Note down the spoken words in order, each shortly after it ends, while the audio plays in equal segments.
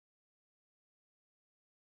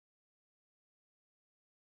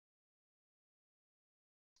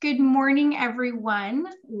Good morning, everyone.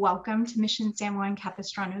 Welcome to Mission San Juan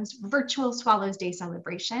Capistrano's virtual Swallows Day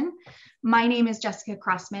celebration. My name is Jessica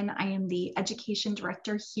Crossman. I am the Education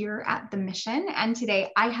Director here at the Mission, and today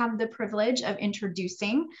I have the privilege of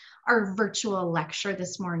introducing our virtual lecture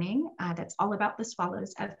this morning that's all about the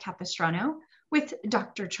Swallows of Capistrano with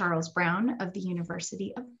Dr. Charles Brown of the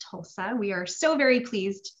University of Tulsa. We are so very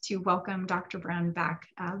pleased to welcome Dr. Brown back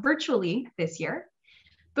virtually this year.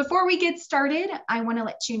 Before we get started, I want to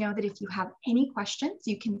let you know that if you have any questions,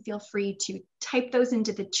 you can feel free to type those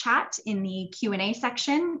into the chat in the Q&A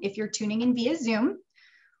section if you're tuning in via Zoom,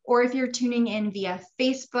 or if you're tuning in via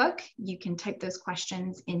Facebook, you can type those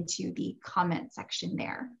questions into the comment section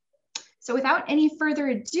there. So without any further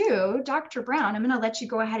ado, Dr. Brown, I'm going to let you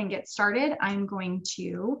go ahead and get started. I'm going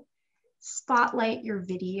to spotlight your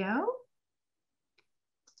video.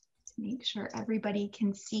 Make sure everybody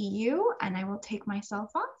can see you, and I will take myself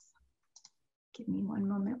off. Give me one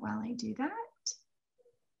moment while I do that.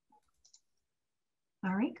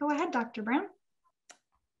 All right, go ahead, Dr. Brown.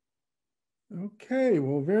 Okay,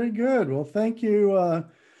 well, very good. Well, thank you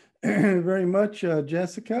very much,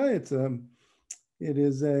 Jessica. It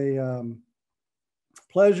is a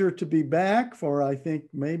pleasure to be back for, I think,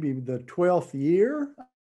 maybe the 12th year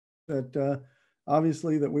that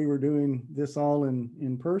obviously that we were doing this all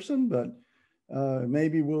in person, but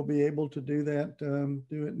maybe we'll be able to do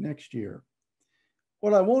it next year.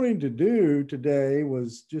 What I wanted to do today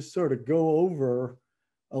was just sort of go over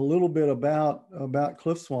a little bit about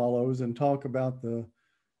cliff swallows and talk about the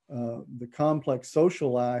complex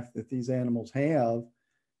social life that these animals have,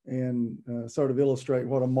 and sort of illustrate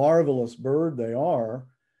what a marvelous bird they are.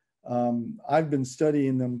 I've been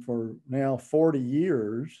studying them for now 40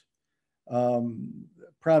 years.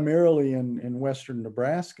 Primarily in Western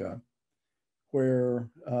Nebraska, where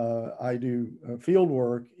I do field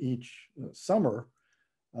work each summer,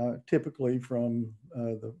 typically from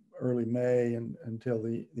the early May until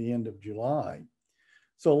the end of July.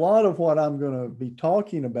 So a lot of what I'm going to be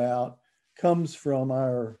talking about comes from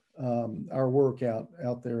our work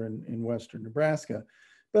out there in Western Nebraska,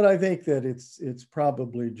 but I think that it's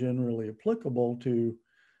probably generally applicable to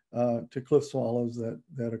cliff swallows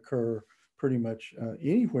that occur pretty much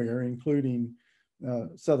anywhere, including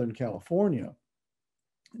Southern California.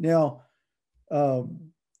 Now,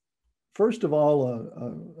 first of all,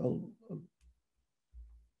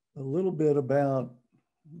 a little bit about,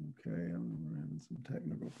 okay, I'm having some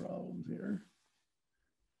technical problems here.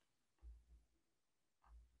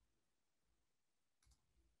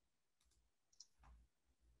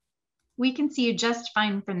 We can see you just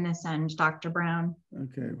fine from this end, Dr. Brown.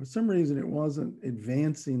 Okay, for some reason it wasn't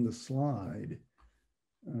advancing the slide.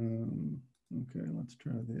 Okay, let's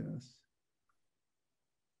try this.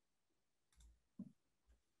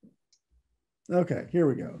 Okay, here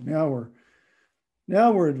we go.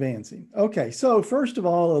 Now we're advancing. Okay, so first of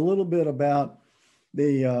all, a little bit about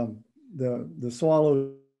the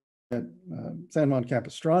swallow at San Juan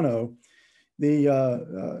Capistrano.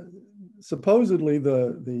 Supposedly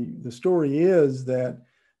the story is that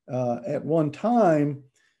at one time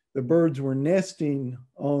the birds were nesting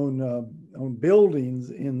on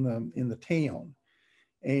buildings in the town,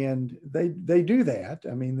 and they do that.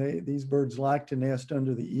 I mean, these birds like to nest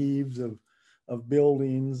under the eaves of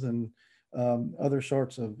buildings and other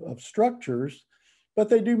sorts of structures, but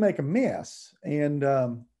they do make a mess, and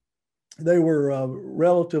they were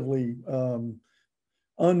relatively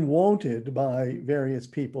unwanted by various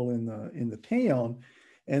people in the town.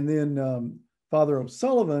 And then Father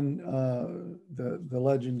O'Sullivan, the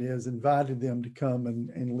legend is, invited them to come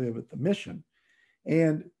and live at the mission.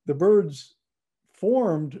 And the birds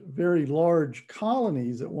formed very large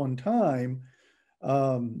colonies at one time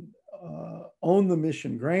on the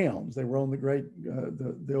mission grounds. They were on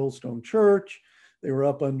the old stone church. They were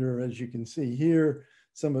up under, as you can see here,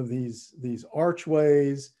 some of these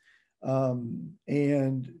archways.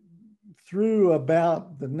 And through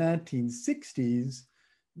about the 1960s,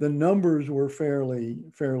 the numbers were fairly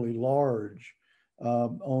large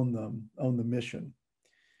on the mission.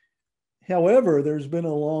 However, there's been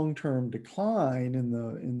a long-term decline in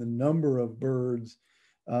the number of birds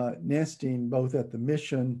nesting both at the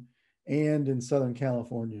mission and in Southern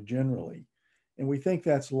California generally. And we think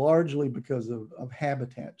that's largely because of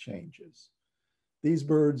habitat changes. These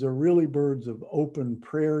birds are really birds of open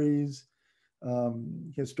prairies.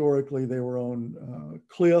 Historically, they were on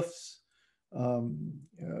cliffs,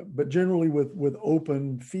 but generally with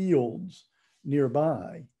open fields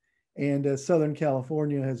nearby. And as Southern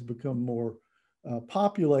California has become more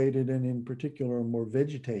populated, and in particular more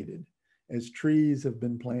vegetated, as trees have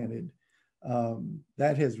been planted,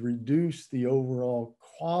 that has reduced the overall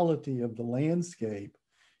quality of the landscape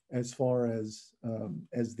as far as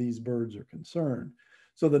these birds are concerned.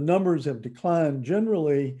 So the numbers have declined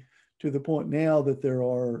generally to the point now that there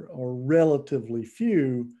are relatively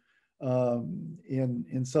few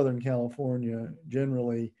in Southern California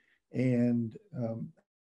generally and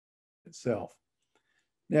itself.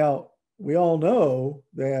 Now, we all know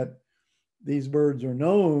that these birds are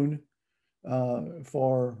known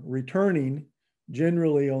for returning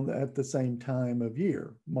generally at the same time of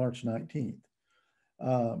year, March 19th.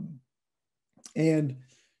 And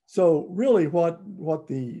so really what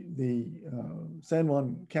the San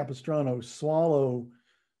Juan Capistrano swallow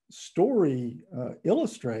story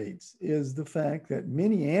illustrates is the fact that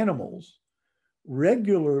many animals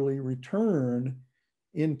regularly return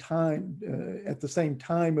in time at the same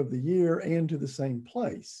time of the year and to the same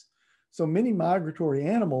place. So many migratory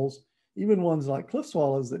animals, even ones like cliff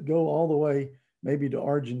swallows that go all the way maybe to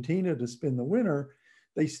Argentina to spend the winter,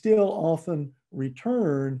 they still often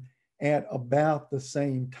return at about the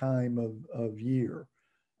same time of year.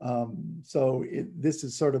 So this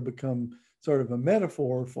has sort of become sort of a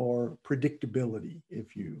metaphor for predictability,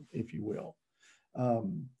 if you will.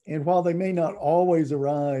 And while they may not always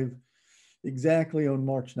arrive exactly on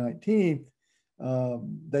March 19th,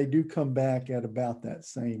 they do come back at about that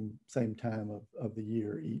same time of the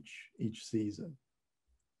year each season.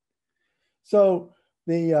 So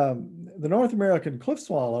the North American cliff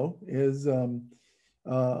swallow is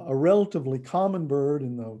a relatively common bird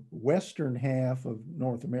in the western half of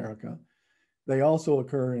North America. They also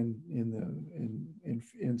occur in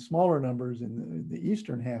smaller numbers in the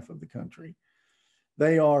eastern half of the country.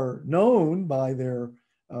 They are known by their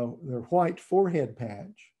white forehead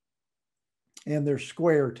patch and their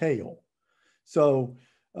square tail. So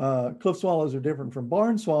cliff swallows are different from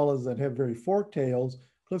barn swallows that have very forked tails.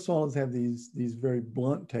 Cliff swallows have these very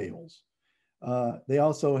blunt tails. They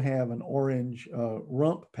also have an orange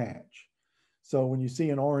rump patch. So when you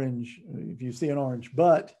see an orange, if you see an orange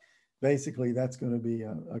butt, basically that's going to be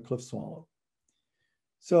a cliff swallow.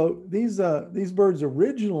 So these birds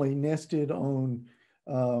originally nested on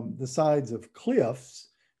the sides of cliffs,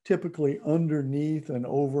 typically underneath an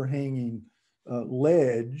overhanging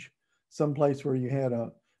ledge, someplace where you had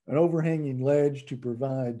an overhanging ledge to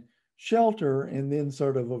provide shelter, and then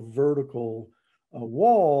sort of a vertical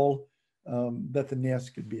wall that the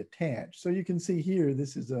nest could be attached. So you can see here,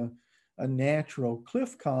 this is a natural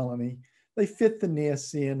cliff colony. They fit the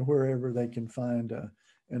nests in wherever they can find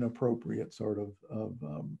an appropriate sort of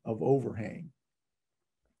overhang.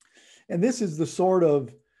 And this is the sort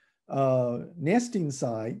of nesting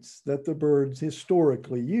sites that the birds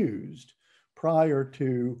historically used prior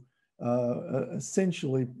to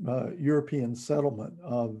essentially European settlement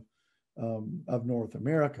of North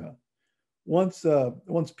America. Once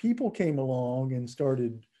people came along and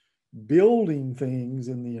started building things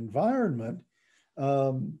in the environment,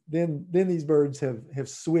 then these birds have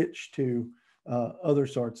switched to other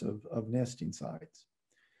sorts of nesting sites.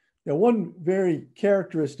 Now, one very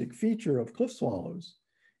characteristic feature of cliff swallows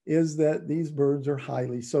is that these birds are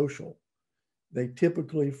highly social. They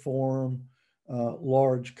typically form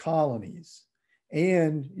large colonies.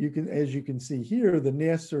 And as you can see here, the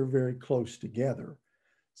nests are very close together.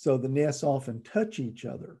 So the nests often touch each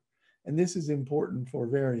other. And this is important for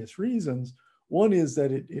various reasons. One is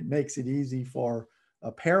that it makes it easy for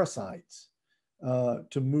parasites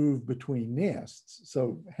to move between nests.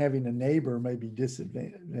 So having a neighbor may be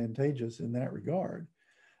disadvantageous in that regard.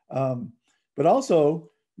 But also,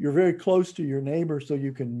 you're very close to your neighbor, so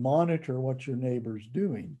you can monitor what your neighbor's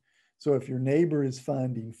doing. So if your neighbor is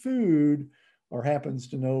finding food or happens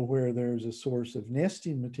to know where there's a source of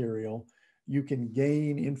nesting material, you can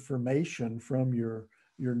gain information from your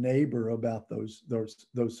neighbor about those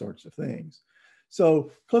sorts of things.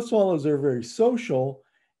 So cliff swallows are very social,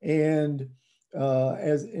 and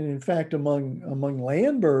in fact, among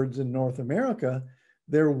land birds in North America,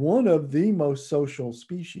 they're one of the most social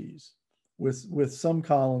species, with some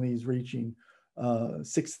colonies reaching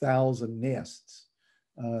 6,000 nests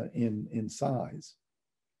in size.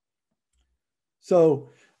 So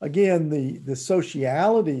again, the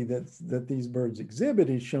sociality that these birds exhibit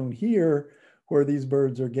is shown here, where these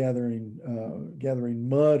birds are gathering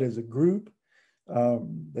mud as a group.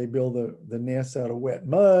 They build the nests out of wet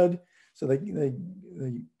mud. So they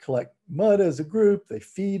collect mud as a group, they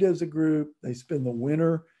feed as a group, they spend the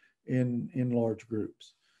winter in large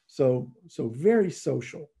groups. So very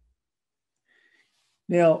social.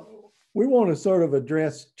 Now, we want to sort of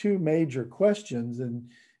address two major questions, and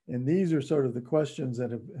these are sort of the questions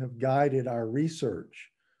that have guided our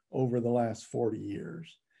research over the last 40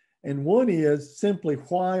 years. And one is simply,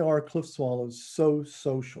 why are cliff swallows so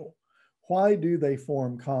social? Why do they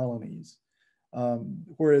form colonies?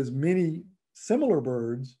 Whereas many similar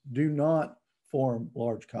birds do not form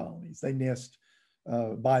large colonies. They nest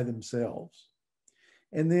by themselves.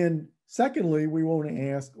 And then secondly, we want to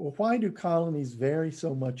ask, well, why do colonies vary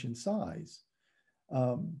so much in size?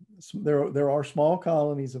 There are small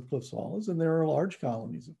colonies of cliff swallows and there are large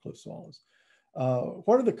colonies of cliff swallows.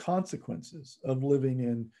 What are the consequences of living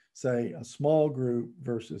in, say, a small group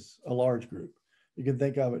versus a large group? You can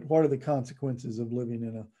think of it, what are the consequences of living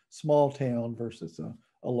in a small town versus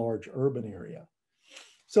a large urban area?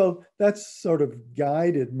 So that's sort of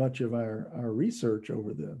guided much of our research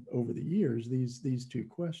over the years, these two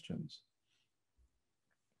questions.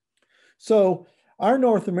 So our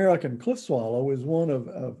North American cliff swallow is one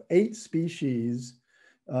of 8 species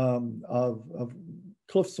of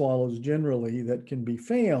cliff swallows generally that can be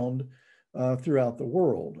found throughout the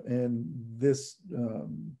world. And this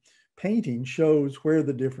painting shows where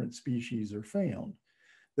the different species are found.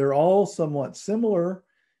 They're all somewhat similar.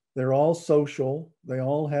 They're all social. They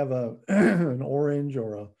all have an orange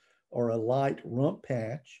or a light rump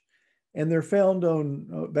patch. And they're found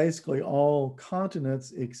on basically all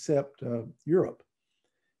continents except Europe.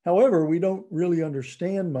 However, we don't really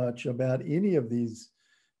understand much about any of these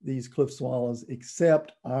cliff swallows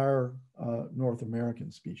except our North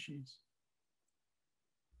American species.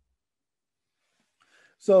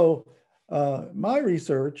 So my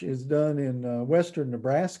research is done in western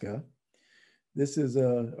Nebraska. This is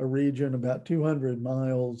a region about 200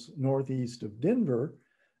 miles northeast of Denver.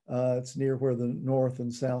 It's near where the North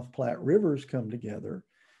and South Platte rivers come together.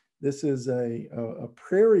 This is a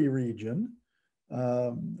prairie region.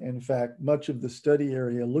 In fact, much of the study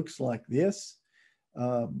area looks like this.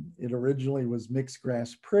 It originally was mixed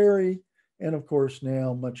grass prairie, and of course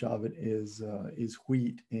now much of it is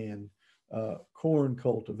wheat and corn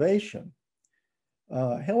cultivation.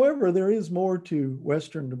 However, there is more to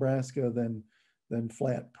western Nebraska than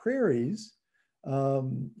flat prairies,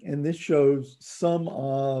 and this shows some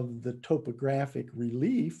of the topographic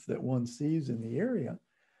relief that one sees in the area.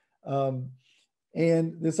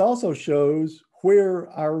 And this also shows where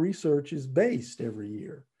our research is based every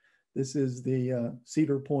year. This is the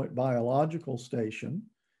Cedar Point Biological Station.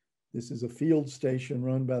 This is a field station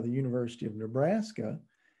run by the University of Nebraska.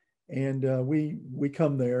 And we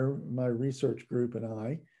come there, my research group and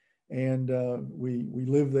I, and we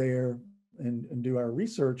live there and do our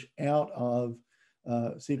research out of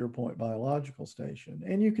Cedar Point Biological Station.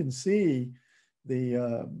 And you can see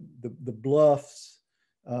the bluffs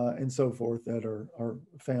and so forth that are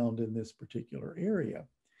found in this particular area.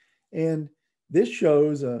 And this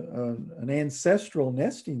shows an ancestral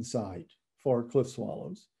nesting site for cliff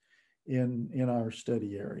swallows in our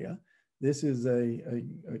study area. This is a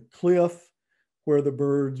cliff where the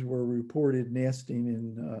birds were reported nesting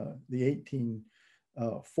in the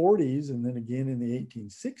 1840s and then again in the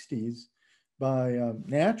 1860s by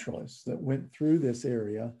naturalists that went through this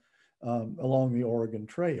area along the Oregon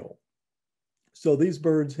Trail. So these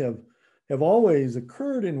birds have always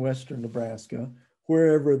occurred in western Nebraska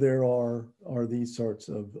wherever there are these sorts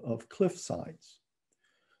of cliff sites.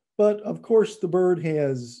 But of course, the bird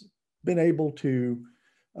has been able to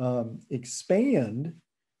expand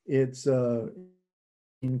its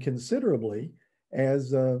considerably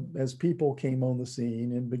as people came on the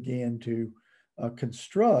scene and began to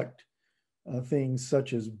construct things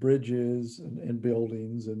such as bridges and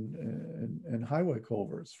buildings and highway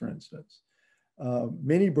culverts, for instance.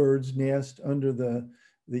 Many birds nest under the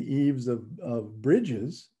eaves of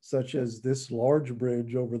bridges, such as this large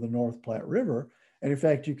bridge over the North Platte River. And in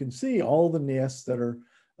fact, you can see all the nests that are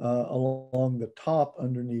along the top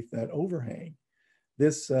underneath that overhang.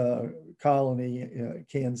 This colony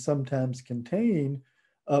can sometimes contain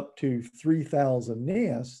up to 3,000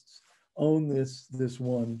 nests on this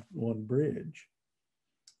one bridge.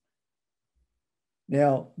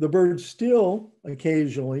 Now, the birds still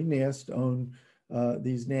occasionally nest on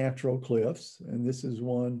these natural cliffs, and this is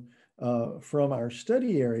one from our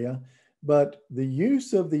study area, but the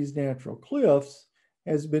use of these natural cliffs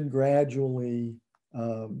has been gradually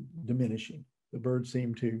diminishing. The birds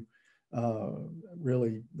seem to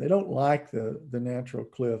really, they don't like the natural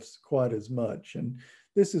cliffs quite as much, and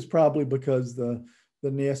this is probably because the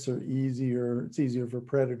nests are easier. It's easier for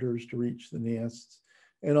predators to reach the nests,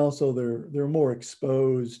 and also they're more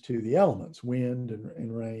exposed to the elements, wind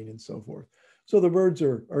and rain and so forth. So the birds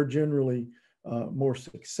are generally more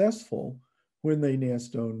successful when they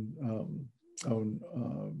nest on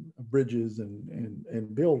bridges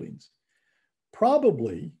and buildings.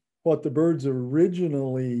 Probably what the birds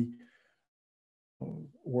originally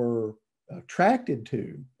were attracted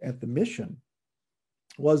to at the mission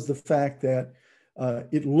was the fact that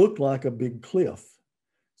it looked like a big cliff.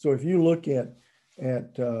 So if you look at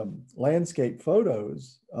landscape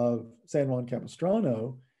photos of San Juan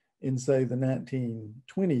Capistrano in, say, the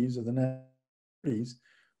 1920s or the 1930s,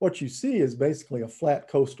 what you see is basically a flat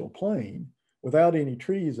coastal plain without any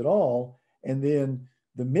trees at all, and then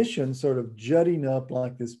the mission sort of jutting up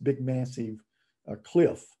like this big, massive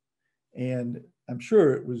cliff. And I'm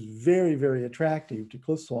sure it was very, very attractive to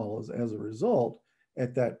cliff swallows as a result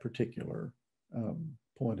at that particular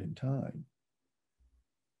point in time.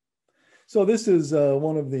 So this is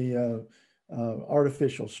one of the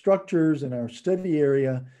artificial structures in our study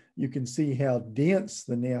area. You can see how dense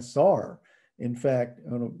the nests are. In fact,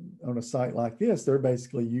 on a site like this, they're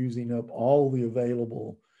basically using up all the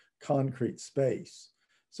available concrete space.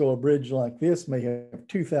 So a bridge like this may have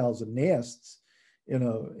 2,000 nests in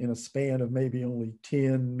a span of maybe only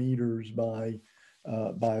 10 meters by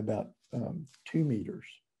about 2 meters.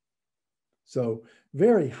 So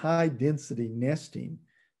very high density nesting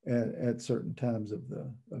at certain times of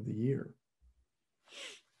the year.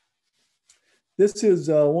 This is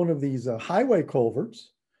one of these highway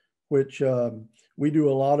culverts, which we do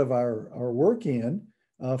a lot of our work in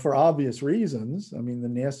for obvious reasons. I mean, the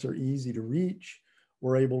nests are easy to reach.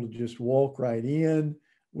 We're able to just walk right in.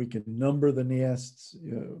 We can number the nests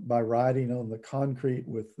by writing on the concrete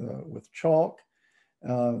with chalk.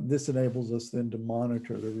 This enables us then to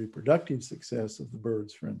monitor the reproductive success of the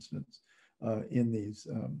birds, for instance, at these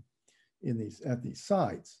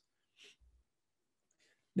sites.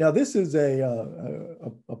 Now, this is a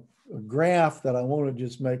graph that I want to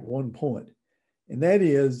just make one point, and that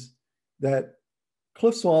is that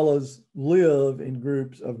cliff swallows live in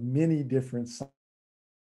groups of many different sizes.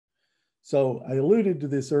 So I alluded to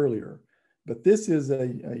this earlier, but this is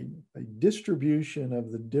a distribution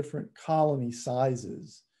of the different colony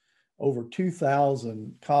sizes, over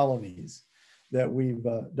 2,000 colonies that we've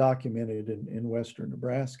documented in Western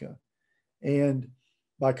Nebraska. And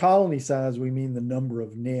by colony size, we mean the number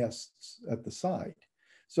of nests at the site.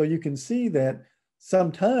 So you can see that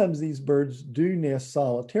sometimes these birds do nest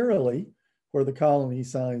solitarily, where the colony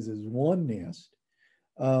size is one nest.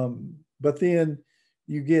 But then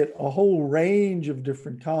you get a whole range of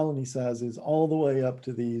different colony sizes all the way up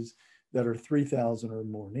to these that are 3,000 or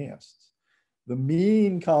more nests. The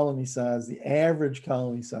mean colony size, the average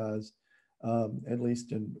colony size, at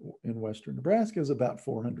least in Western Nebraska, is about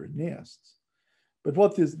 400 nests. But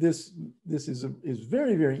what this is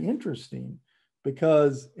very, very interesting,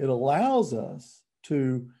 because it allows us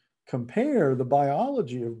to compare the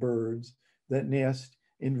biology of birds that nest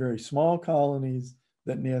in very small colonies,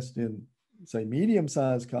 that nest in, say,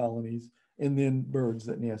 medium-sized colonies, and then birds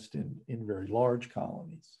that nest in very large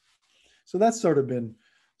colonies. So that's sort of been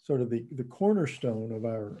the cornerstone of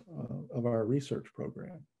our research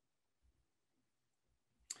program.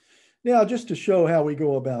 Now, just to show how we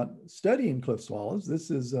go about studying cliff swallows, this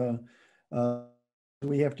is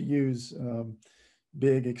we have to use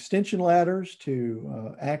big extension ladders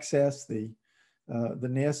to access the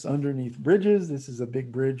nests underneath bridges. This is a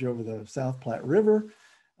big bridge over the South Platte River.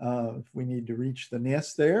 If we need to reach the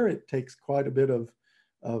nest there, it takes quite a bit of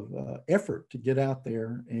effort to get out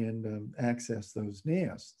there and access those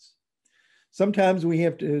nests. Sometimes we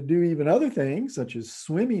have to do even other things, such as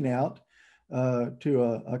swimming out to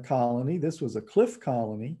a colony. This was a cliff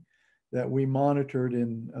colony that we monitored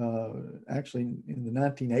actually in the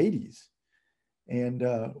 1980s. And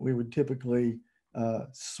we would typically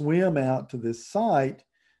swim out to this site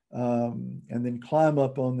and then climb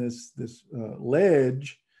up on this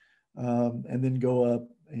ledge and then go up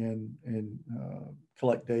and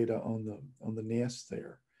collect data on the nests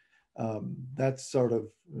there. That's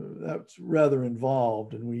rather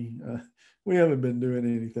involved, and we haven't been doing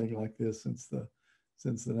anything like this since the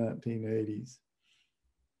 1980s.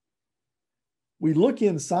 We look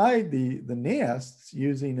inside the nests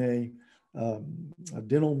using a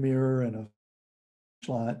dental mirror and a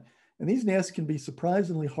flashlight, and these nests can be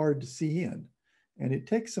surprisingly hard to see in, and it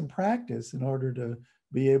takes some practice in order to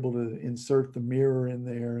be able to insert the mirror in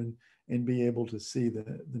there and be able to see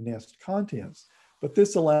the nest contents. But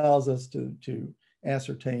this allows us to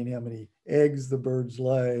ascertain how many eggs the birds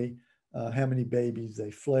lay, how many babies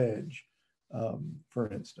they fledge,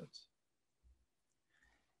 for instance.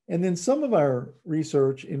 And then some of our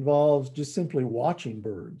research involves just simply watching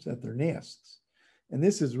birds at their nests. And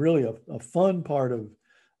this is really a fun part of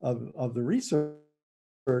the research,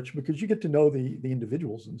 because you get to know the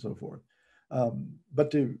individuals and so forth.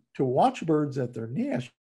 But to watch birds at their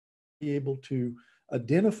nest, be able to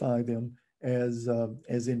identify them as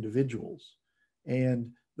individuals.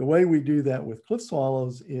 And the way we do that with cliff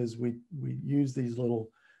swallows is we use these little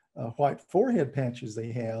white forehead patches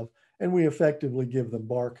they have, and we effectively give them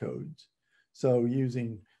barcodes. So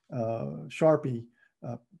using Sharpie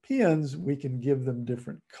pens, we can give them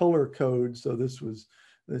different color codes. So this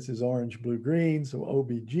is orange, blue, green, so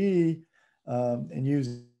OBG, and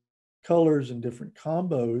using colors and different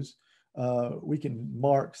combos, we can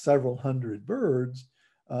mark several hundred birds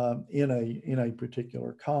in a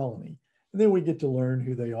particular colony. And then we get to learn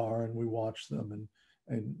who they are, and we watch them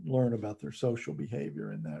and learn about their social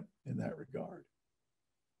behavior in that regard.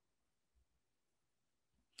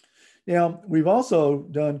 Now, we've also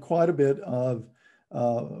done quite a bit of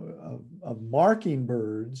marking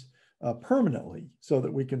birds permanently so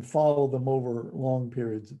that we can follow them over long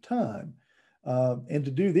periods of time. And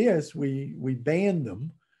to do this, we band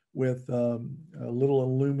them with little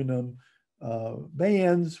aluminum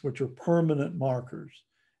bands, which are permanent markers.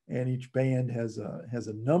 And each band has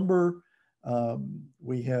a number.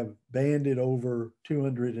 We have banded over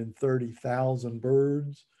 230,000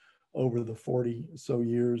 birds over the 40 or so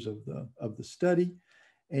years of the study.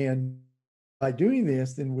 And by doing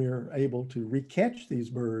this, then we're able to recatch these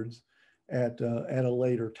birds at a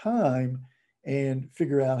later time and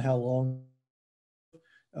figure out how long,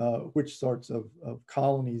 which sorts of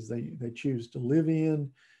colonies they choose to live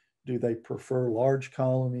in. Do they prefer large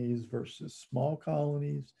colonies versus small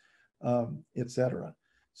colonies, et cetera.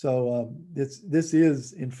 So this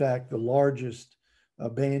is, in fact, the largest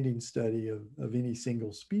banding study of any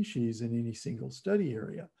single species in any single study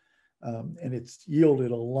area. And it's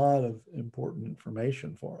yielded a lot of important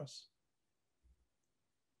information for us.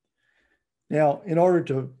 Now, in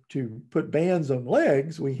order to put bands on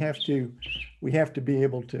legs, we have to be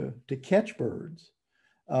able to catch birds.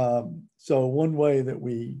 So one way that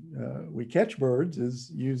we catch birds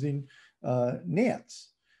is using nets.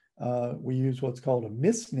 We use what's called a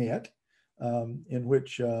mist net, in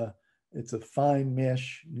which it's a fine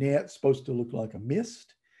mesh net supposed to look like a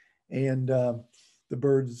mist, and the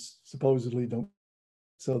birds supposedly don't,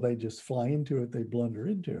 so they just fly into it, they blunder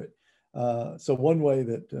into it. So one way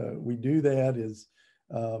that we do that is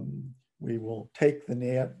we will take the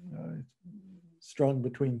net strung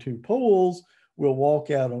between two poles, we'll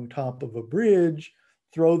walk out on top of a bridge,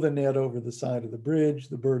 throw the net over the side of the bridge,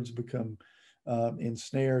 the birds become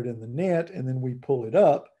ensnared in the net, and then we pull it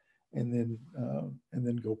up and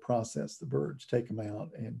then go process the birds, take them out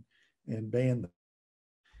and band them.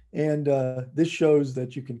 And this shows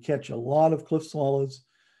that you can catch a lot of cliff swallows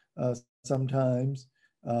sometimes.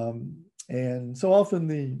 And so often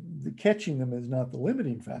the catching them is not the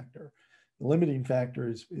limiting factor. The limiting factor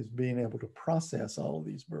is being able to process all of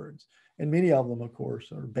these birds. And many of them, of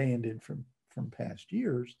course, are banded from past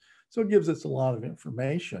years. So it gives us a lot of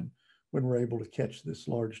information when we're able to catch this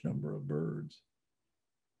large number of birds.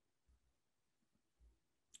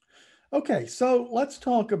 Okay, so let's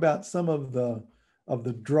talk about some of the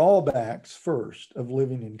drawbacks first of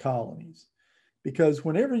living in colonies. Because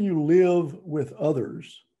whenever you live with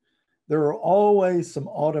others, there are always some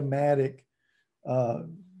automatic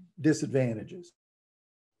disadvantages.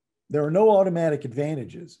 There are no automatic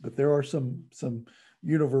advantages, but there are some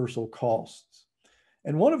universal costs.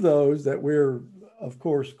 And one of those that we're, of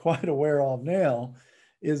course, quite aware of now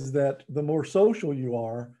is that the more social you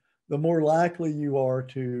are, the more likely you are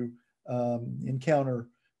to encounter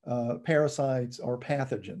parasites or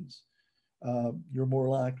pathogens. You're more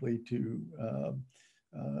likely to,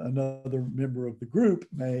 another member of the group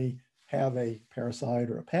may have a parasite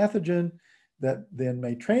or a pathogen that then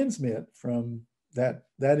may transmit from that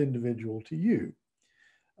individual to you.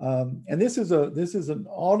 And this is an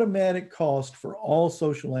automatic cost for all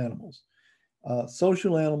social animals.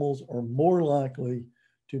 Social animals are more likely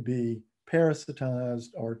to be parasitized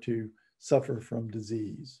or to suffer from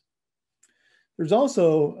disease. There's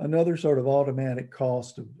also another sort of automatic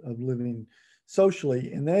cost of living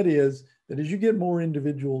socially, and that is that as you get more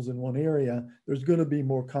individuals in one area, there's going to be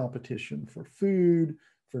more competition for food,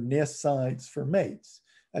 for nest sites, for mates.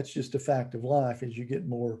 That's just a fact of life. As you get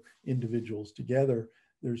more individuals together,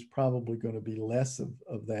 there's probably going to be less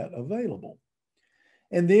of that available.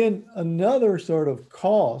 And then another sort of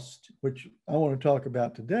cost, which I want to talk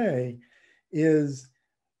about today, is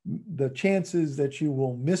the chances that you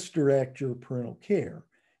will misdirect your parental care.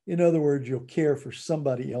 In other words, you'll care for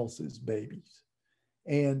somebody else's babies.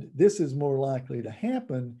 And this is more likely to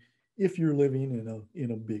happen if you're living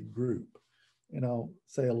in a big group. And I'll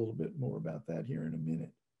say a little bit more about that here in a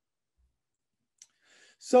minute.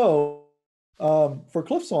 So for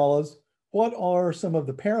cliff swallows, what are some of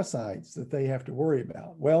the parasites that they have to worry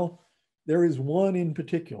about? Well, there is one in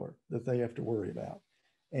particular that they have to worry about,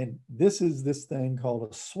 And this is this thing called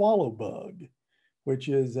a swallow bug, which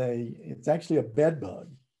is it's actually a bed bug.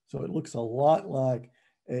 So it looks a lot like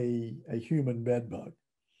a human bed bug.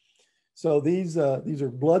 So these are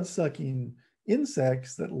blood-sucking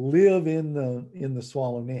insects that live in the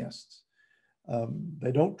swallow nests.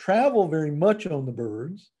 They don't travel very much on the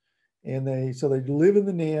birds, and they live in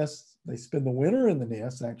the nests. They spend the winter in the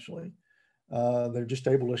nests, actually. They're just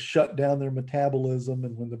able to shut down their metabolism,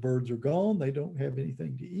 and when the birds are gone, they don't have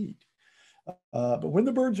anything to eat. But when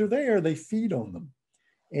the birds are there, they feed on them.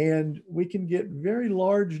 And we can get very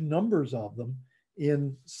large numbers of them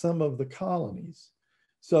in some of the colonies.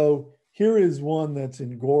 So here is one that's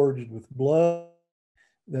engorged with blood,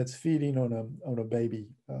 that's feeding on a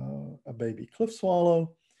baby cliff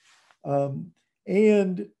swallow.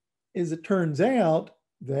 And as it turns out,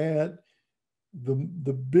 that the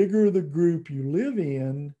bigger the group you live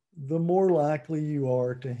in, the more likely you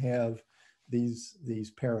are to have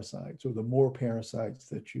these parasites, or the more parasites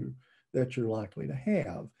that you're likely to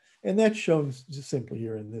have. And that's shown just simply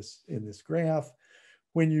here in this graph.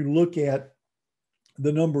 When you look at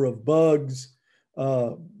the number of bugs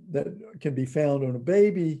that can be found on a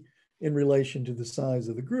baby in relation to the size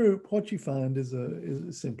of the group, what you find is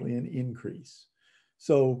simply an increase.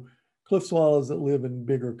 So cliff swallows that live in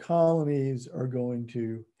bigger colonies are going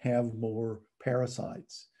to have more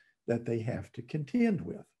parasites that they have to contend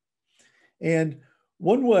with. And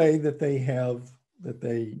one way that they have,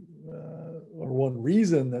 or one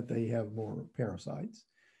reason that they have more parasites,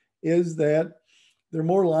 is that they're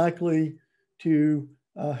more likely to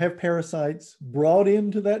have parasites brought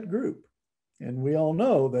into that group. And we all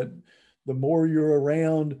know that the more you're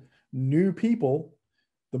around new people,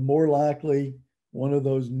 the more likely one of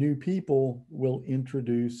those new people will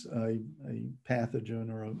introduce a pathogen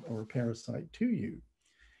or a parasite to you.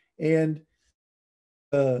 And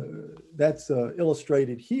that's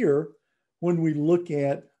illustrated here when we look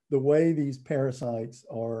at the way these parasites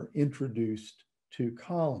are introduced to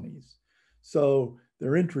colonies. So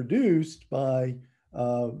they're introduced by,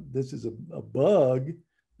 this is a bug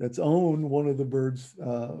that's on one of the bird's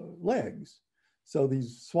legs. So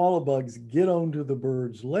these swallow bugs get onto the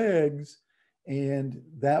bird's legs, and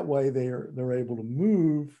that way they're able to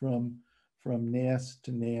move from nest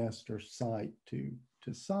to nest, or site to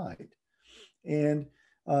site. And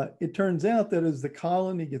it turns out that as the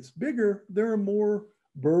colony gets bigger, there are more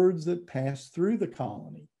birds that pass through the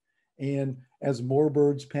colony. And as more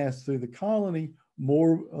birds pass through the colony,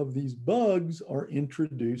 more of these bugs are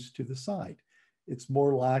introduced to the site. It's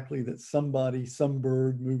more likely that some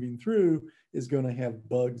bird moving through is going to have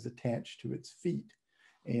bugs attached to its feet.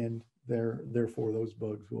 And therefore those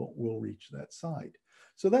bugs will reach that site.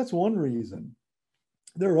 So that's one reason.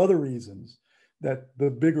 There are other reasons that the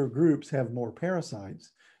bigger groups have more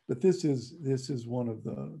parasites, but this is one of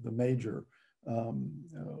the major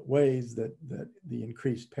ways that the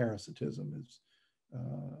increased parasitism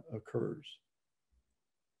occurs.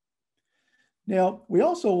 Now, we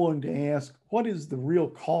also wanted to ask, what is the real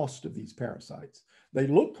cost of these parasites? They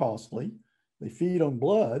look costly. They feed on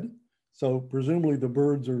blood, so presumably the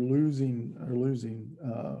birds are losing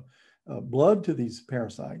blood to these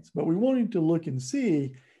parasites. But we wanted to look and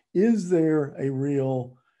see, is there a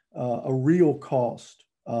real cost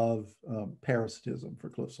of parasitism for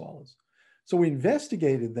cliff swallows? So we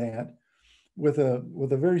investigated that with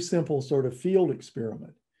a very simple sort of field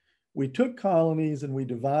experiment. We took colonies and we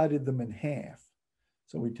divided them in half.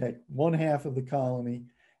 So we take one half of the colony,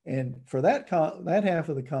 and for that half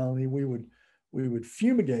of the colony, we would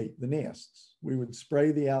fumigate the nests. We would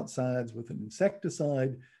spray the outsides with an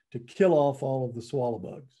insecticide to kill off all of the swallow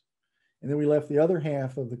bugs. And then we left the other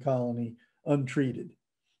half of the colony untreated.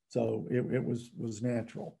 So it was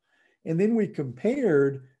natural. And then we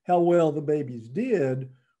compared how well the babies did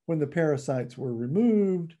when the parasites were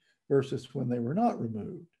removed versus when they were not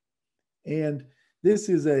removed. And this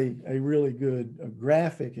is a really good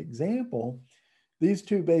graphic example. These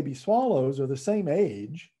two baby swallows are the same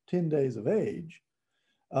age, 10 days of age,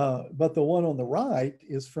 but the one on the right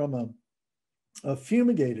is from a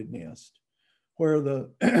fumigated nest where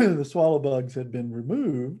the swallow bugs had been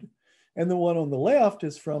removed, and the one on the left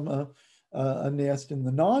is from a nest in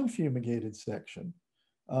the non-fumigated section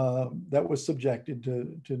that was subjected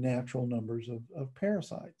to natural numbers of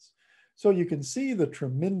parasites. So you can see the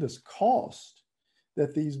tremendous cost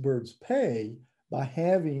that these birds pay by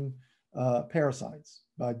having parasites.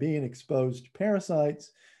 By being exposed to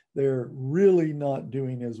parasites, they're really not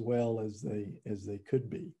doing as well as they could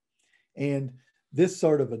be. And this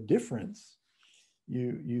sort of a difference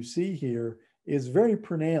you see here is very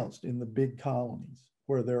pronounced in the big colonies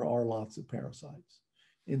where there are lots of parasites.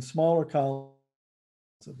 In smaller colonies,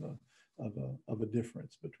 of a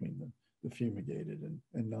difference between the fumigated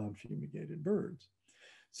and non-fumigated birds.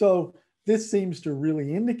 So this seems to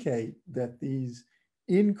really indicate that these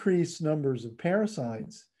increased numbers of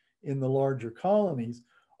parasites in the larger colonies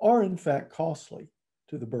are in fact costly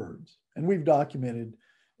to the birds. And we've documented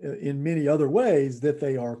in many other ways that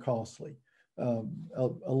they are costly. A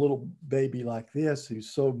little baby like this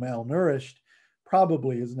who's so malnourished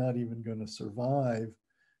probably is not even going to survive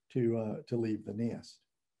to leave the nest.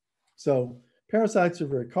 So parasites are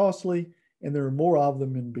very costly, and there are more of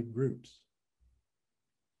them in big groups.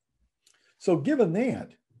 So given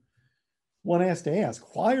that, one has to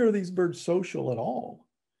ask, why are these birds social at all?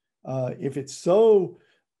 If it's so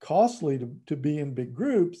costly to be in big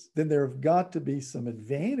groups, then there have got to be some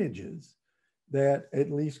advantages that at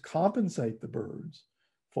least compensate the birds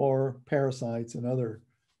for parasites and other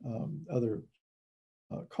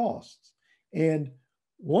costs. And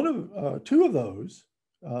two of those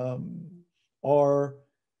are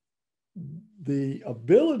the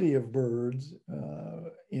ability of birds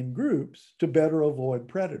in groups to better avoid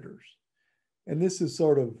predators. And this is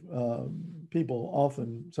sort of, people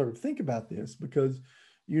often sort of think about this because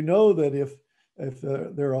you know that if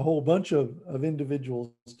there are a whole bunch of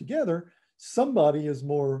individuals together, somebody is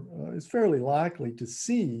fairly likely to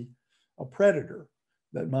see a predator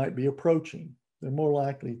that might be approaching. They're more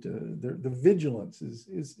likely to, the vigilance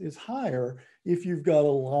is higher if you've got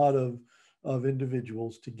a lot of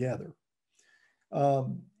individuals together.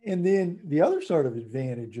 And then the other sort of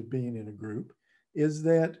advantage of being in a group is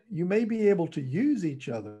that you may be able to use each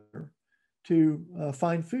other to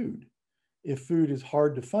find food. If food is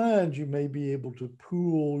hard to find, you may be able to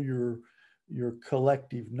pool your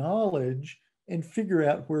collective knowledge and figure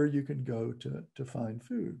out where you can go to find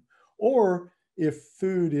food. Or if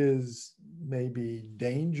food is maybe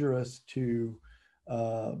dangerous to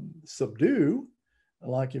subdue,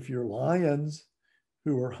 like if you're lions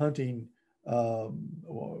who are hunting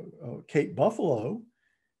Cape buffalo,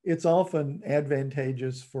 it's often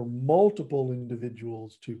advantageous for multiple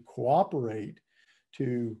individuals to cooperate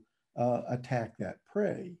to attack that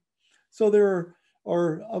prey. So there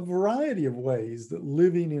are a variety of ways that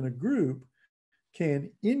living in a group can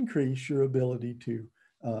increase your ability to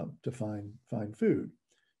find food.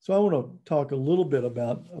 So I want to talk a little bit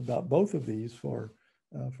about both of these for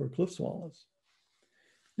cliff swallows.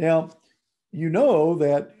 Now, you know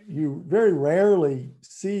that you very rarely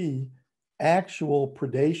see actual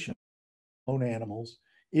predation on animals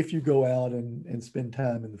if you go out and spend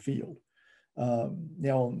time in the field.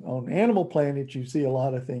 Now, on Animal Planet, you see a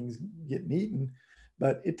lot of things getting eaten,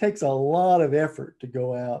 but it takes a lot of effort to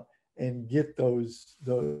go out and get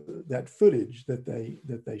that footage that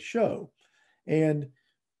they show. And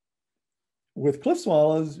with cliff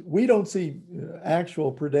swallows, we don't see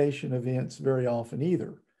actual predation events very often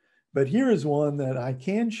either. But here is one that I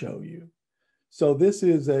can show you. So this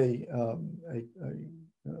is a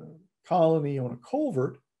colony on a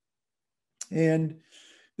culvert, and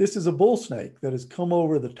this is a bull snake that has come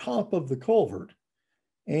over the top of the culvert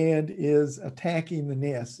and is attacking the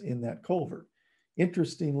nests in that culvert.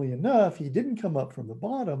 Interestingly enough, he didn't come up from the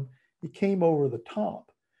bottom, he came over the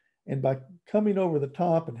top. And by coming over the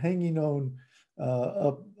top and hanging on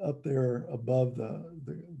up there above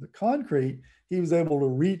the concrete, he was able to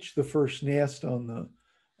reach the first nest on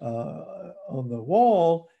the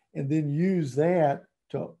wall and then use that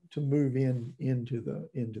to move into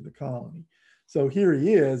the colony. So here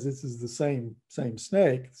he is. This is the same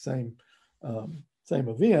snake, same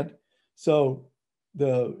event. So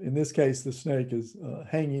in this case, the snake is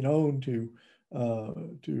hanging on to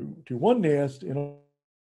one nest and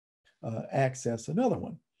access another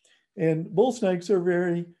one. And bull snakes are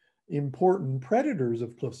very important predators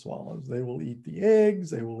of cliff swallows. They will eat the eggs,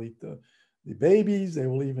 they will eat the babies, they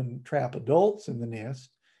will even trap adults in the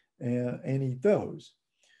nest and eat those.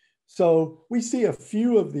 So we see a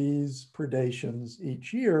few of these predations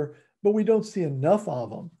each year, but we don't see enough of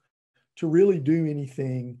them to really do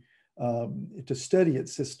anything to study it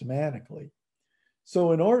systematically.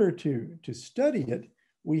 So in order to study it,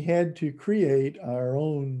 we had to create our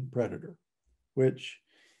own predator, which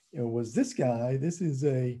was this guy. This is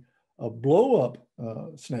a blow-up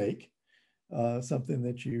snake, something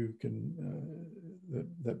that you can,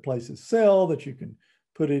 that places sell, that you can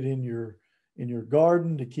put it in your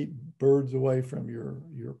garden to keep birds away from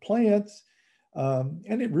your plants.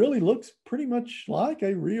 And it really looks pretty much like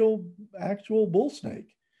a real actual bull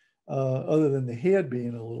snake, other than the head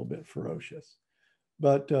being a little bit ferocious.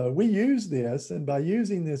 But we use this, and by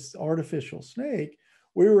using this artificial snake,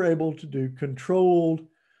 we were able to do controlled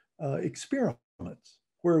experiments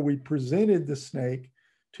where we presented the snake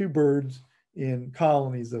to birds in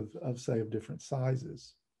colonies of say, of different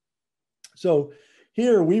sizes. So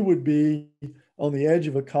here we would be on the edge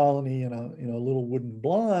of a colony in a little wooden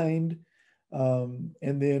blind, and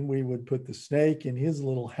then we would put the snake in his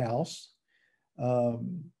little house,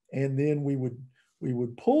 and then we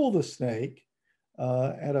would pull the snake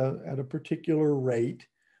at a particular rate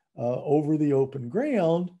over the open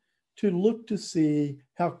ground to look to see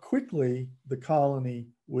how quickly the colony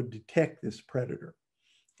would detect this predator.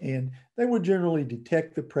 And they would generally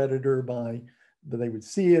detect the predator they would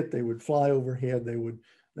see it, they would fly overhead, they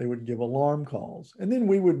would give alarm calls. And then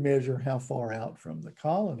we would measure how far out from the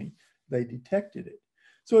colony they detected it.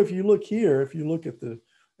 So if you look here, if you look at the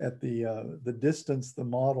distance the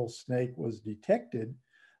model snake was detected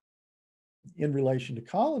in relation to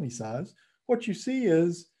colony size, what you see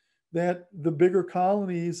is that the bigger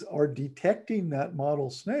colonies are detecting that model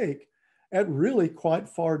snake at really quite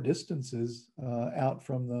far distances out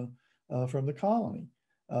from the colony.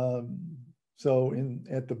 So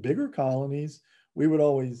at the bigger colonies, we would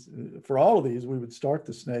always, for all of these, we would start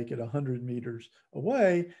the snake at 100 meters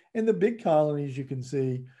away. And the big colonies, you can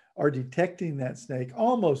see, are detecting that snake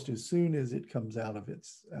almost as soon as it comes out of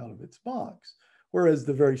its box. Whereas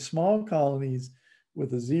the very small colonies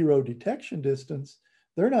with a 0 detection distance,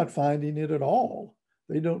 they're not finding it at all.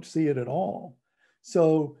 They don't see it at all.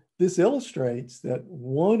 So this illustrates that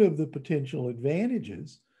one of the potential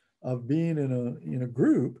advantages of being in a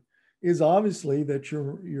group is obviously that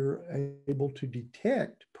you're able to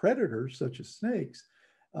detect predators such as snakes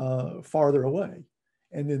farther away.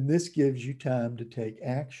 And then this gives you time to take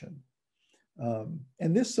action.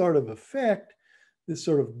 And this sort of effect, this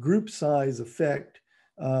sort of group size effect,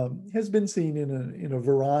 has been seen in a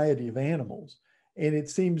variety of animals. And it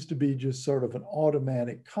seems to be just sort of an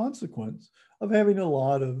automatic consequence of having a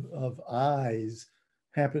lot of eyes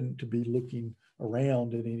happen to be looking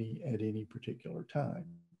around at any particular time.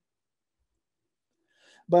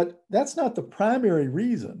 But that's not the primary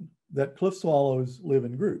reason that cliff swallows live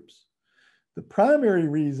in groups. The primary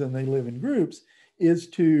reason they live in groups is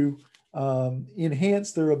to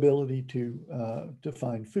enhance their ability to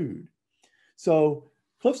find food. So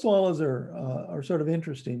cliff swallows are sort of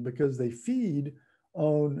interesting because they feed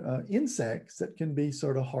on insects that can be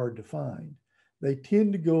sort of hard to find. They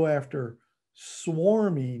tend to go after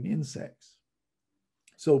swarming insects.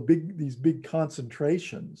 So these big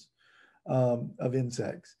concentrations of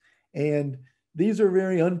insects. And these are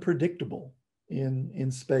very unpredictable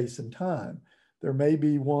in space and time. There may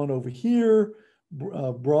be one over here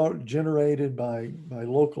generated by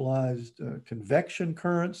localized convection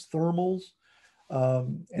currents, thermals.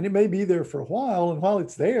 And it may be there for a while. And while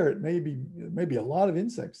it's there, it may be a lot of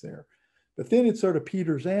insects there. But then it sort of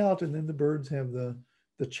peters out, and then the birds have the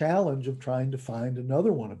challenge of trying to find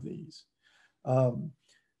another one of these.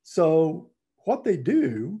 So what they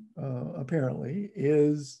do, apparently,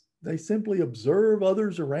 is they simply observe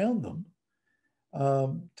others around them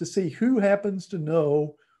to see who happens to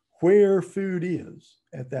know where food is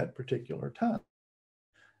at that particular time.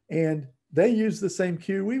 And they use the same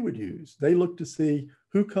cue we would use. They look to see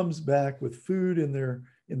who comes back with food in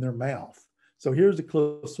their mouth. So here's a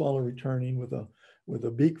cliff swallow returning with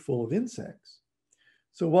a beak full of insects.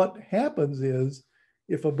 So what happens is,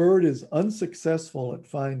 if a bird is unsuccessful at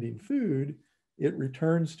finding food, it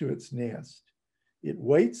returns to its nest. It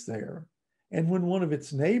waits there. And when one of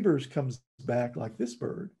its neighbors comes back, like this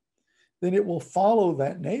bird, then it will follow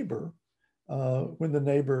that neighbor when the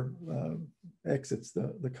neighbor exits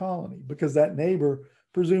the colony, because that neighbor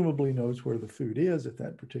presumably knows where the food is at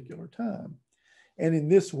that particular time. And in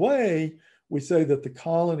this way, we say that the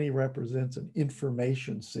colony represents an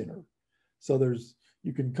information center. So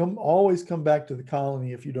you can always come back to the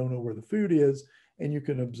colony if you don't know where the food is, and you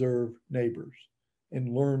can observe neighbors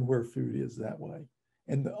and learn where food is that way.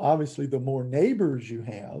 And obviously, the more neighbors you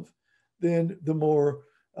have, then the more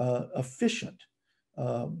efficient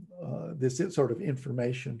this sort of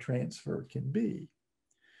information transfer can be.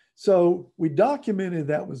 So we documented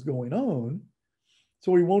that was going on.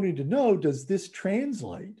 So we wanted to know, does this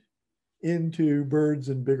translate into birds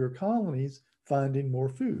in bigger colonies finding more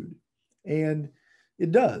food? And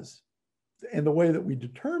it does. And the way that we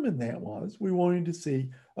determined that was, we wanted to see,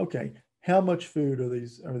 okay, how much food are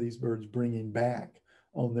these birds bringing back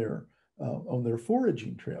on their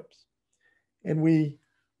foraging trips? And we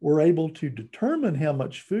were able to determine how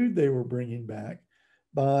much food they were bringing back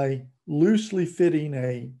by loosely fitting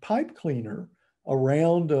a pipe cleaner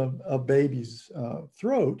around a baby's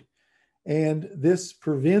throat. And this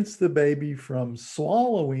prevents the baby from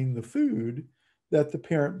swallowing the food that the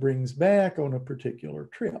parent brings back on a particular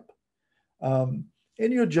trip. And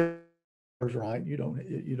you adjust right, you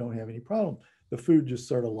don't have any problem. The food just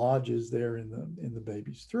sort of lodges there in the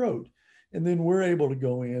baby's throat. And then we're able to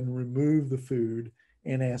go in, remove the food,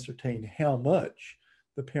 and ascertain how much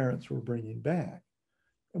the parents were bringing back.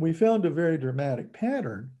 And we found a very dramatic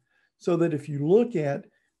pattern, so that if you look at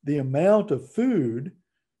the amount of food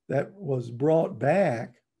that was brought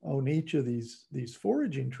back on each of these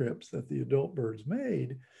foraging trips that the adult birds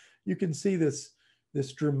made, you can see this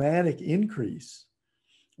dramatic increase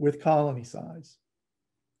with colony size.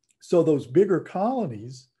 So those bigger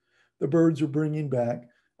colonies, the birds are bringing back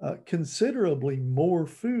considerably more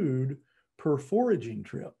food per foraging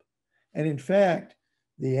trip. And in fact,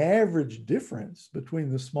 the average difference between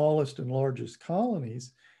the smallest and largest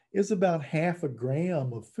colonies is about 0.5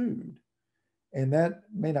 gram of food. And that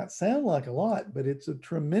may not sound like a lot, but it's a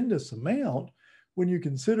tremendous amount when you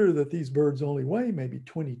consider that these birds only weigh maybe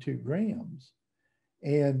 22 grams.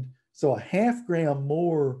 And so 0.5 gram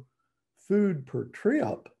more food per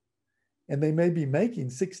trip, and they may be making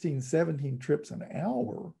 16, 17 trips an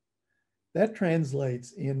hour. That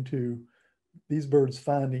translates into these birds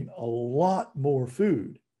finding a lot more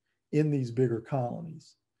food in these bigger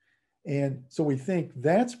colonies. And so we think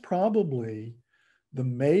that's probably the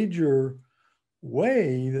major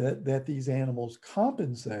way that these animals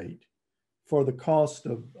compensate for the cost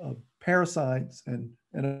of parasites and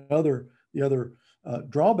the other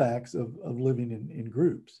drawbacks of living in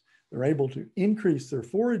groups. They're able to increase their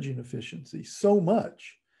foraging efficiency so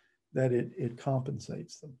much that it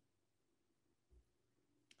compensates them.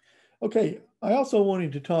 Okay, I also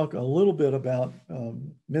wanted to talk a little bit about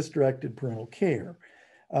misdirected parental care,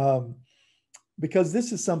 because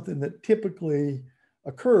this is something that typically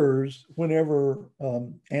occurs whenever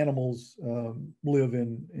animals live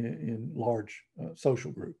in large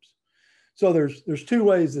social groups. So there's two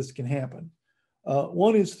ways this can happen.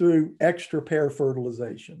 One is through extra pair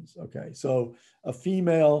fertilizations. Okay, so a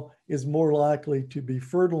female is more likely to be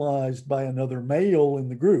fertilized by another male in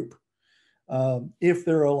the group if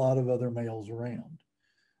there are a lot of other males around.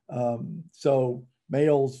 So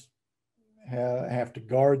males have to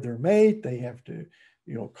guard their mate. They have to,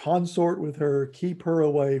 consort with her, keep her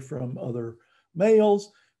away from other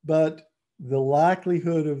males. But the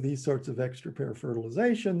likelihood of these sorts of extra pair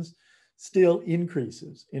fertilizations still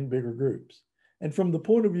increases in bigger groups. And from the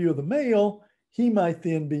point of view of the male, he might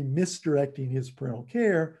then be misdirecting his parental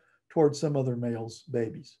care towards some other male's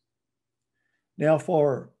babies. Now,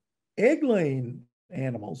 for egg-laying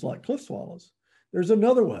animals like cliff swallows, there's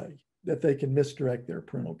another way that they can misdirect their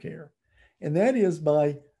parental care, and that is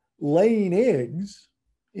by laying eggs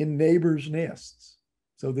in neighbors' nests.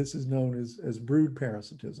 So this is known as brood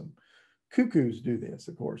parasitism. Cuckoos do this,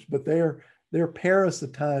 of course, but they're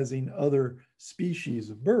parasitizing other species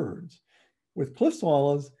of birds. With cliff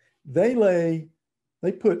swallows, they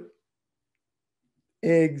put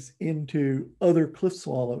eggs into other cliff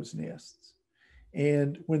swallows' nests.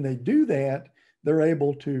 And when they do that, they're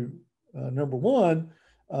able to, number one,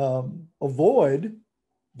 avoid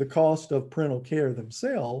the cost of parental care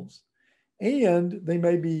themselves, and they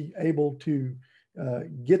may be able to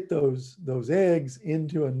get those eggs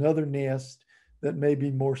into another nest that may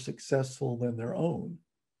be more successful than their own.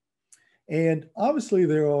 And obviously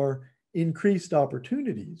there are increased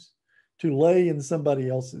opportunities to lay in somebody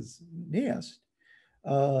else's nest,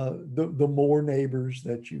 the more neighbors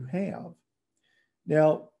that you have.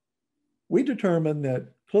 Now, we determined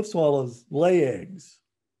that cliff swallows lay eggs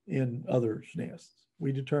in others' nests.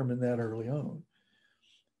 We determined that early on.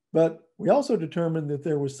 But we also determined that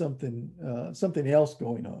there was something else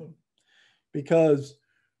going on, because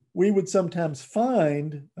we would sometimes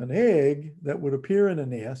find an egg that would appear in a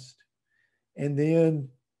nest and then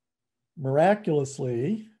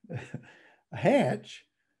miraculously hatch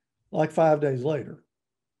like 5 days later.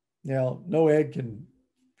 Now, no egg can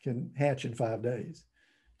hatch in 5 days.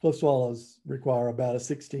 Cliff swallows require about a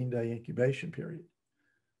 16-day incubation period.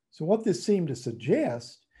 So what this seemed to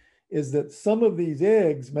suggest is that some of these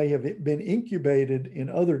eggs may have been incubated in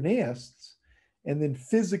other nests and then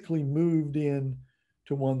physically moved in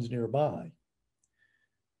to ones nearby.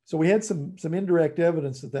 So we had some indirect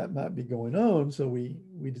evidence that might be going on. So we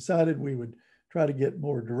decided we would try to get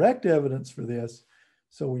more direct evidence for this.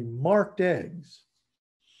 So we marked eggs.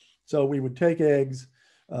 So we would take eggs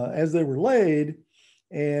as they were laid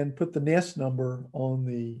and put the nest number on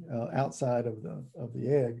the outside of the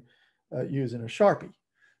egg using a Sharpie.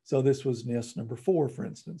 So this was nest number 4, for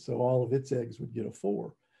instance. So all of its eggs would get a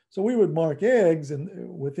 4. So we would mark eggs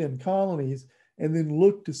within colonies and then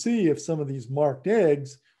look to see if some of these marked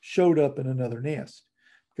eggs showed up in another nest,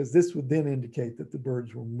 because this would then indicate that the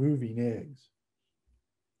birds were moving eggs.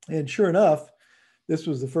 And sure enough, this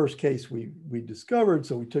was the first case we discovered,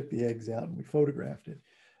 so we took the eggs out and we photographed it.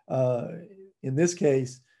 In this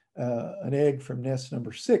case, an egg from nest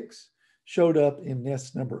number 6 showed up in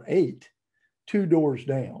nest number 8, 2 doors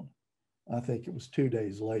down. I think it was 2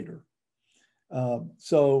 days later.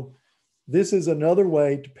 So this is another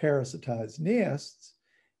way to parasitize nests.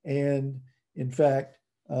 And in fact,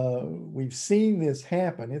 we've seen this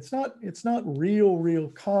happen. It's not real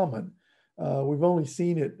common. We've only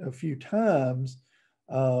seen it a few times,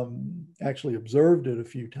 actually observed it a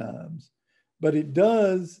few times, but it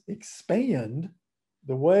does expand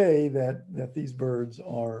the way that these birds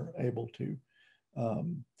are able to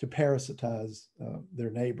parasitize their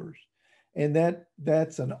neighbors. And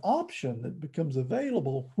that's an option that becomes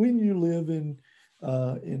available when you live in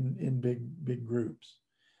big groups.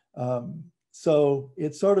 So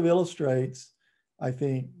it sort of illustrates, I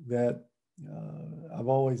think, that I've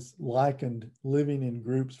always likened living in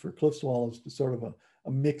groups for cliff swallows to sort of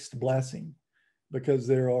a mixed blessing, because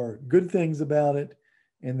there are good things about it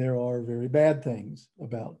and there are very bad things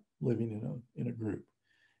about living in a group.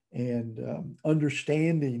 And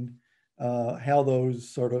understanding how those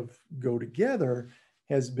sort of go together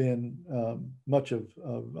has been much of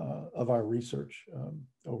our research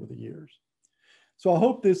over the years. So I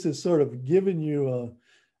hope this has sort of given you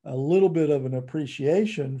a little bit of an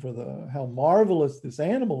appreciation for how marvelous this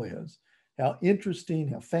animal is, how interesting,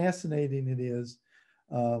 how fascinating it is,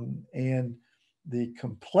 and the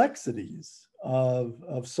complexities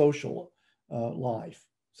of social life.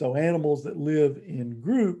 So animals that live in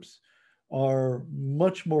groups are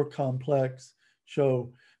much more complex,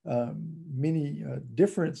 show many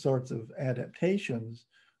different sorts of adaptations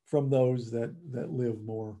from those that live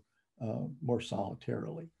more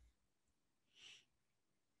solitarily.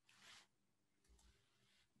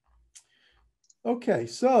 Okay,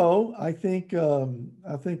 so I think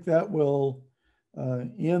that will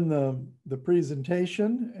end the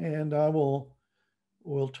presentation, and I will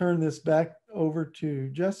turn this back over to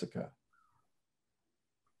Jessica.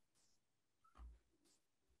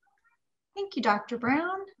 Thank you, Dr.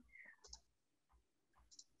 Brown.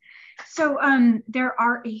 So there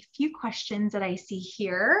are a few questions that I see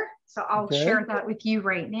here. So I'll share that with you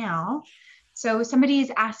right now. So somebody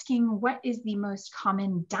is asking, what is the most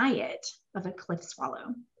common diet of a cliff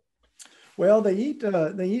swallow? Well, they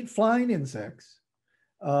eat flying insects,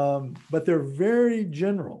 but they're very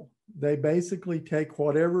general. They basically take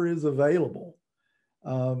whatever is available.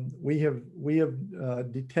 We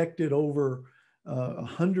have detected over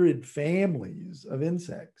 100 families of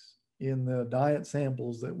insects in the diet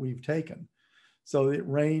samples that we've taken. So it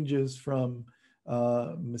ranges from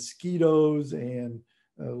mosquitoes and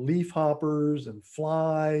leafhoppers and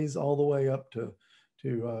flies all the way up to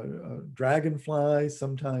dragonflies,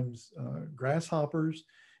 sometimes grasshoppers.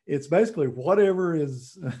 It's basically whatever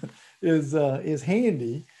is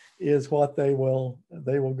handy is what they will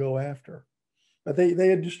go after. But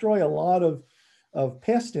they destroy a lot of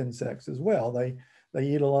pest insects as well. They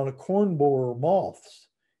eat a lot of corn borer moths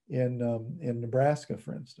in Nebraska,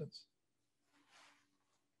 for instance.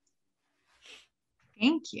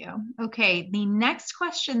 Thank you. Okay, the next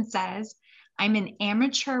question says, I'm an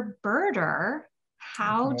amateur birder.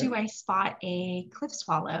 How do I spot a cliff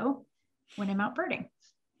swallow when I'm out birding?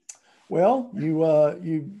 Well,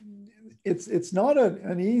 it's not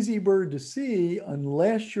an easy bird to see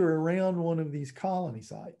unless you're around one of these colony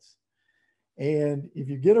sites. And if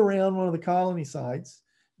you get around one of the colony sites,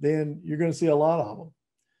 then you're going to see a lot of them.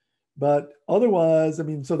 But otherwise, I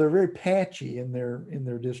mean, so they're very patchy in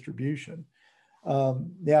their distribution.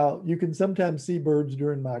 Now, you can sometimes see birds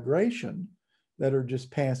during migration that are just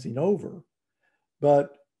passing over,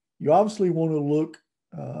 but you obviously want to look.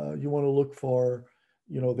 You want to look for,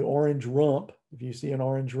 the orange rump. If you see an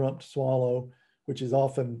orange rumped swallow, which is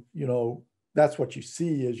often, that's what you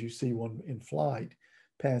see as you see one in flight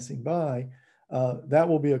passing by, that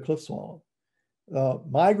will be a cliff swallow.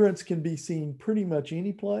 Migrants can be seen pretty much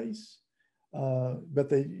any place,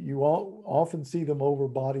 but you often see them over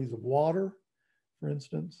bodies of water, for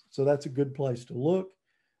instance. So that's a good place to look.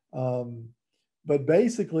 But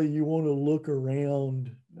basically, you want to look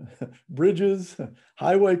around bridges,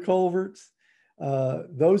 highway culverts,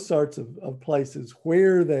 those sorts of places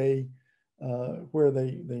where they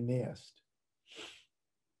nest.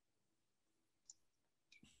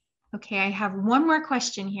 Okay, I have one more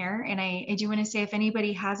question here, and I do want to say, if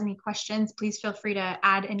anybody has any questions, please feel free to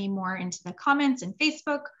add any more into the comments in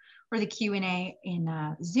Facebook or the Q&A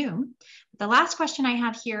in Zoom. The last question I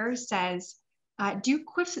have here says, do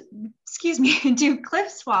cliff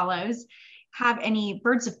swallows have any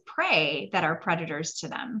birds of prey that are predators to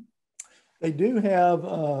them? They do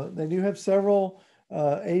have several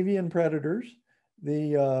avian predators.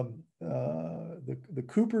 The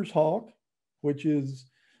Cooper's hawk, which is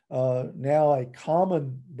now a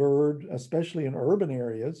common bird, especially in urban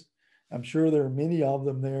areas. I'm sure there are many of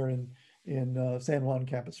them there in San Juan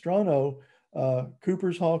Capistrano.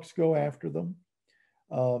 Cooper's hawks go after them.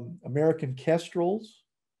 American kestrels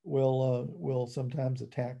will sometimes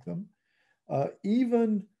attack them.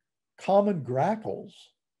 Even common grackles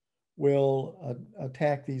will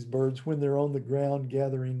attack these birds when they're on the ground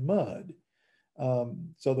gathering mud.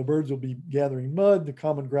 So the birds will be gathering mud, the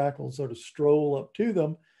common grackles sort of stroll up to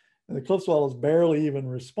them, and the cliff swallows barely even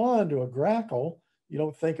respond to a grackle. You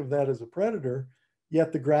don't think of that as a predator,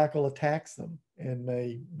 yet the grackle attacks them and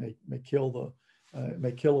may kill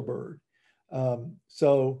a bird.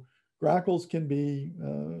 So grackles can be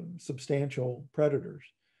substantial predators.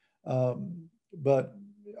 But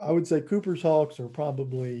I would say Cooper's hawks are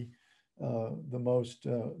probably the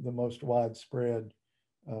most widespread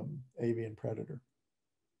avian predator.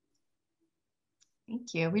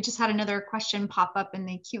 Thank you. We just had another question pop up in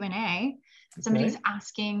the Q&A. Somebody's Okay.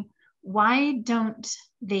 asking, why don't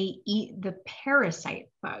they eat the parasite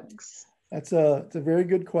bugs? It's a very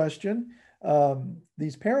good question.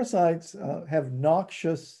 These parasites have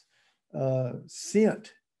noxious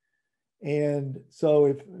scent. And so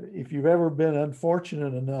if you've ever been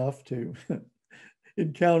unfortunate enough to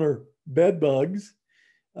encounter bed bugs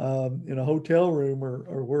in a hotel room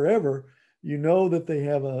or wherever, you know that they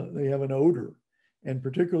have an odor. And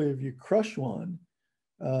particularly if you crush one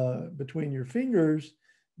between your fingers,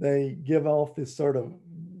 they give off this sort of,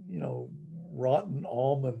 rotten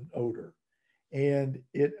almond odor. And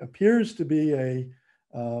it appears to be an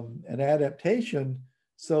adaptation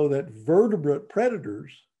so that vertebrate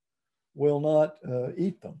predators will not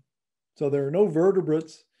eat them. So there are no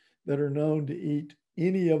vertebrates that are known to eat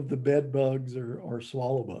any of the bed bugs or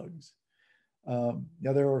swallow bugs.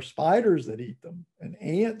 Now there are spiders that eat them and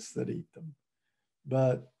ants that eat them,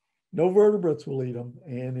 but no vertebrates will eat them.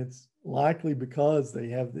 And it's likely because they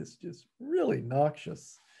have this just really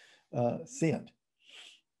noxious scent.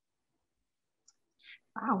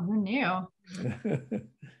 Wow, who knew?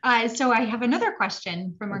 So I have another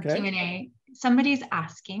question from our Q&A. Somebody's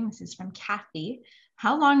asking, this is from Kathy,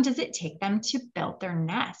 how long does it take them to build their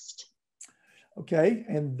nest? Okay,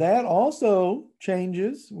 and that also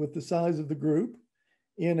changes with the size of the group.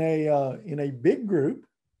 In a big group,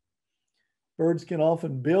 birds can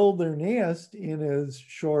often build their nest in as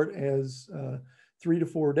short as 3 to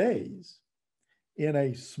 4 days. In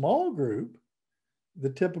a small group, the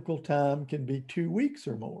typical time can be 2 weeks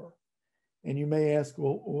or more. And you may ask,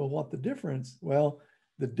 well, what the difference? Well,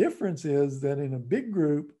 the difference is that in a big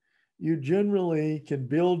group, you generally can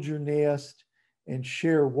build your nest and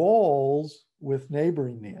share walls with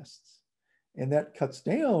neighboring nests. And that cuts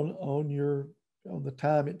down on the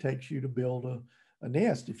time it takes you to build a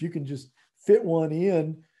nest. If you can just fit one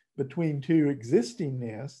in between 2 existing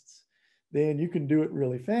nests, then you can do it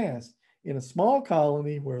really fast. In a small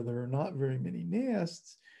colony where there are not very many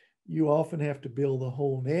nests, you often have to build a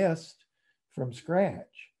whole nest from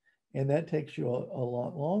scratch, and that takes you a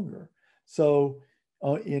lot longer. So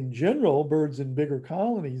in general, birds in bigger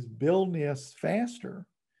colonies build nests faster.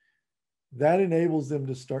 That enables them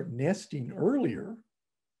to start nesting earlier,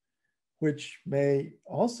 which may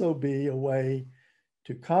also be a way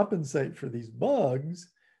to compensate for these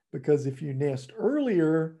bugs, because if you nest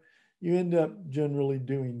earlier, you end up generally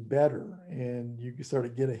doing better, and you sort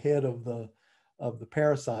of get ahead of the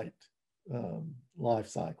parasite life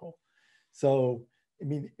cycle. So, I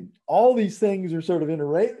mean, all these things are sort of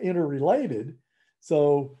interrelated.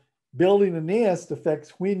 So building a nest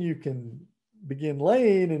affects when you can begin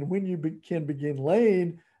laying, and when you can begin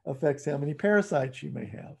laying affects how many parasites you may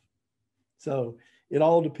have. So it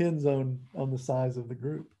all depends on the size of the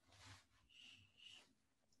group.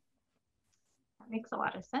 That makes a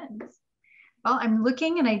lot of sense. Well, I'm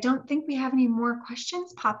looking and I don't think we have any more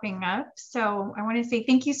questions popping up. So I want to say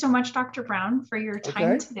thank you so much, Dr. Brown, for your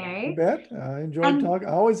time today. You bet. I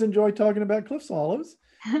always enjoy talking about cliff swallows.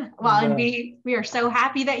 Well, and we are so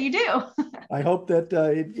happy that you do. I hope that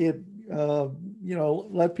it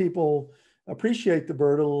let people appreciate the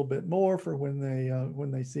bird a little bit more for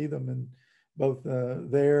when they see them in both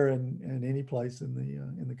there and any place in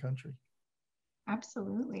the country.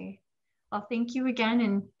 Absolutely. Well, thank you again.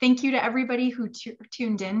 And thank you to everybody who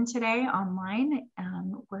tuned in today online.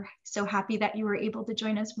 We're so happy that you were able to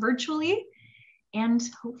join us virtually. And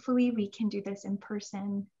hopefully we can do this in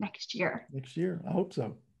person next year. Next year, I hope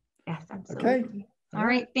so. Yes, absolutely. Okay. All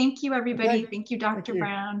right. Thank you, everybody. Thank you, Dr.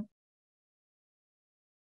 Brown.